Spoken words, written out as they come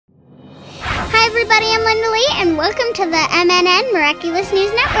everybody, I'm Lindalee, and welcome to the MNN Miraculous News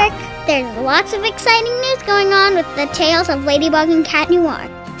Network. There's lots of exciting news going on with the tales of Ladybug and Cat Noir.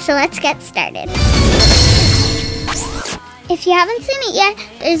 So let's get started. If you haven't seen it yet,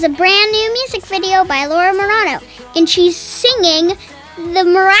 there's a brand new music video by Laura Morano, and she's singing the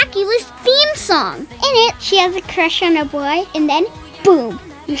Miraculous theme song. In it, she has a crush on a boy, and then, boom,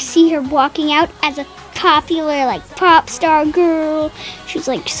 you see her walking out as a popular, pop star girl. She's,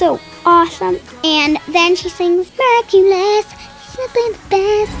 so awesome. And then she sings, Miraculous, simply the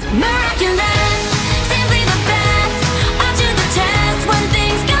best. Miraculous, simply the best. I'll do the test when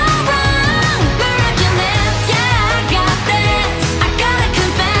things go wrong. Miraculous, yeah, I got this. I gotta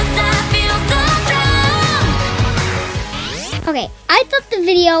confess, I feel so strong. Okay, I thought the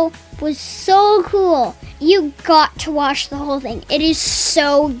video was so cool. You got to watch the whole thing. It is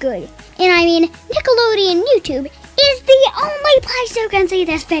so good. And I mean, Nickelodeon YouTube is the only place you can see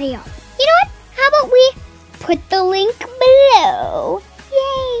this video. You know what? How about we put the link below?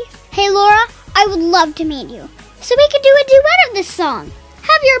 Yay! Hey Laura, I would love to meet you, so we could do a duet of this song.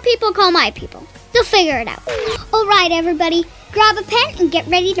 Have your people call my people. You'll figure it out. Alright everybody, grab a pen and get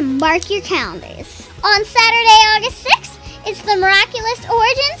ready to mark your calendars. On Saturday, August 6th, it's the Miraculous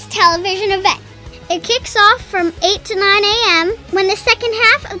Origins television event. It kicks off from 8 to 9 a.m. when the second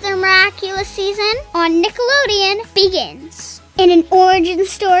half of the Miraculous season on Nickelodeon begins. And an origin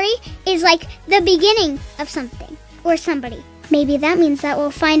story is like the beginning of something or somebody. Maybe that means that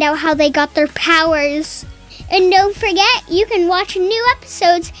we'll find out how they got their powers. And don't forget, you can watch new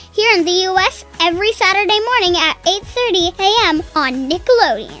episodes here in the U.S. every Saturday morning at 8:30 a.m. on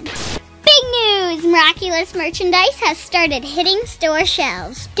Nickelodeon. Big news! Miraculous merchandise has started hitting store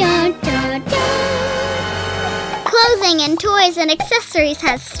shelves. Dun, dun, dun. Clothing and toys and accessories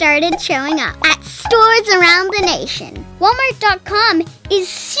has started showing up at stores around the nation. Walmart.com is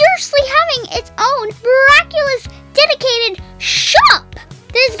seriously having its own Miraculous dedicated shop.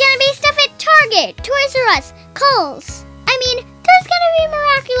 There's gonna be stuff at Target, Toys R Us, Kohl's. I mean, there's gonna be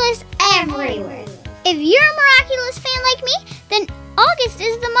Miraculous everywhere. If you're a Miraculous fan like me, then August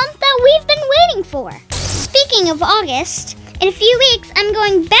is the month that we've been waiting for. Speaking of August, in a few weeks, I'm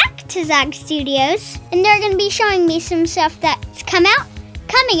going back to ZAG Studios, and they're going to be showing me some stuff that's coming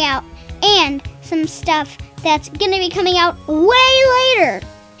out, and some stuff that's going to be coming out way later.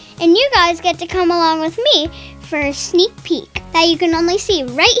 And you guys get to come along with me for a sneak peek that you can only see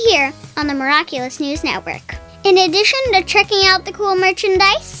right here on the Miraculous News Network. In addition to checking out the cool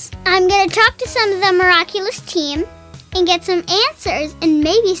merchandise, I'm going to talk to some of the Miraculous team and get some answers and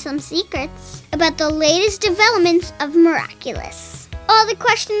maybe some secrets about the latest developments of Miraculous. All the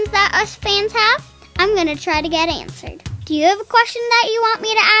questions that us fans have, I'm going to try to get answered. Do you have a question that you want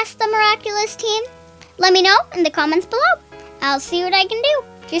me to ask the Miraculous team? Let me know in the comments below. I'll see what I can do.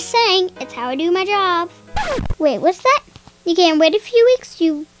 Just saying, it's how I do my job. Wait, what's that? You can't wait a few weeks?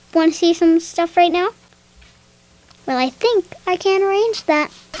 You want to see some stuff right now? Well, I think I can arrange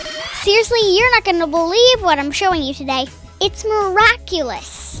that. Seriously, you're not going to believe what I'm showing you today. It's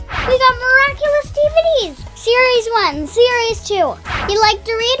Miraculous. We got Miraculous DVDs. Series 1, Series 2. You like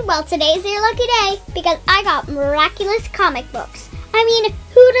to read? Well, today's your lucky day because I got Miraculous comic books. I mean,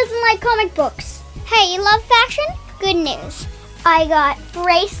 who doesn't like comic books? Hey, you love fashion? Good news. I got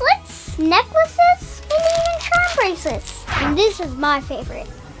bracelets, necklaces, and even charm bracelets. And this is my favorite.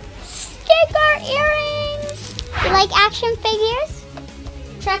 Sticker earrings. You like action figures?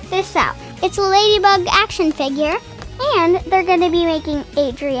 Check this out. It's a Ladybug action figure, and they're going to be making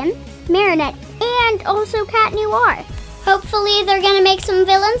Adrian, Marinette, and also Cat Noir. Hopefully they're going to make some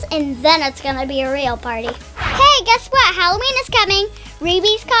villains, and then it's going to be a real party. Hey, guess what? Halloween is coming.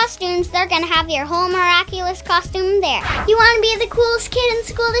 Reeby's Costumes, they're going to have your whole Miraculous costume there. You want to be the coolest kid in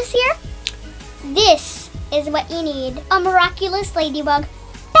school this year? This is what you need. A Miraculous Ladybug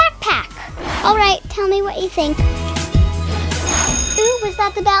backpack. All right, tell me what you think. Ooh, was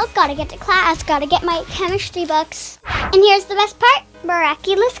that the bell? Gotta get to class, gotta get my chemistry books. And here's the best part,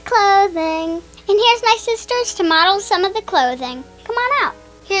 Miraculous clothing. And here's my sisters to model some of the clothing. Come on out.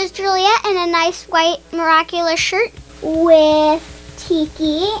 Here's Juliet in a nice white Miraculous shirt with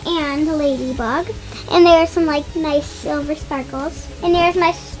Tiki and Ladybug. And there's some nice silver sparkles. And there's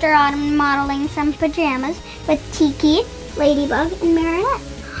my sister Autumn modeling some pajamas with Tiki, Ladybug, and Marinette.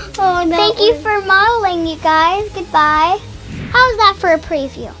 Oh, no. Thank you for modeling, you guys. Goodbye. How's that for a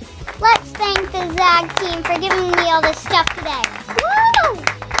preview? Let's thank the ZAG team for giving me all this stuff today. Woo!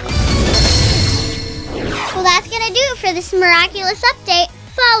 Well, that's going to do it for this Miraculous update.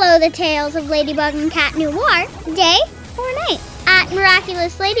 Follow the tales of Ladybug and Cat Noir day or night at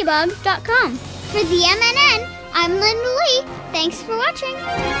miraculousladybug.com. For the MNN, I'm Lindalee. Thanks for watching.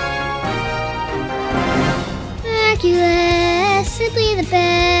 Miraculous, simply the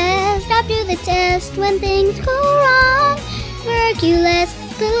best. After the test, when things go wrong. Miraculous,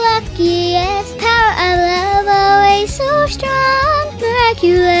 the luckiest. Power of love, always so strong.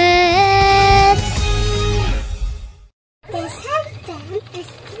 Miraculous. This has been a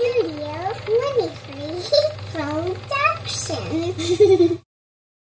Studio 23 production.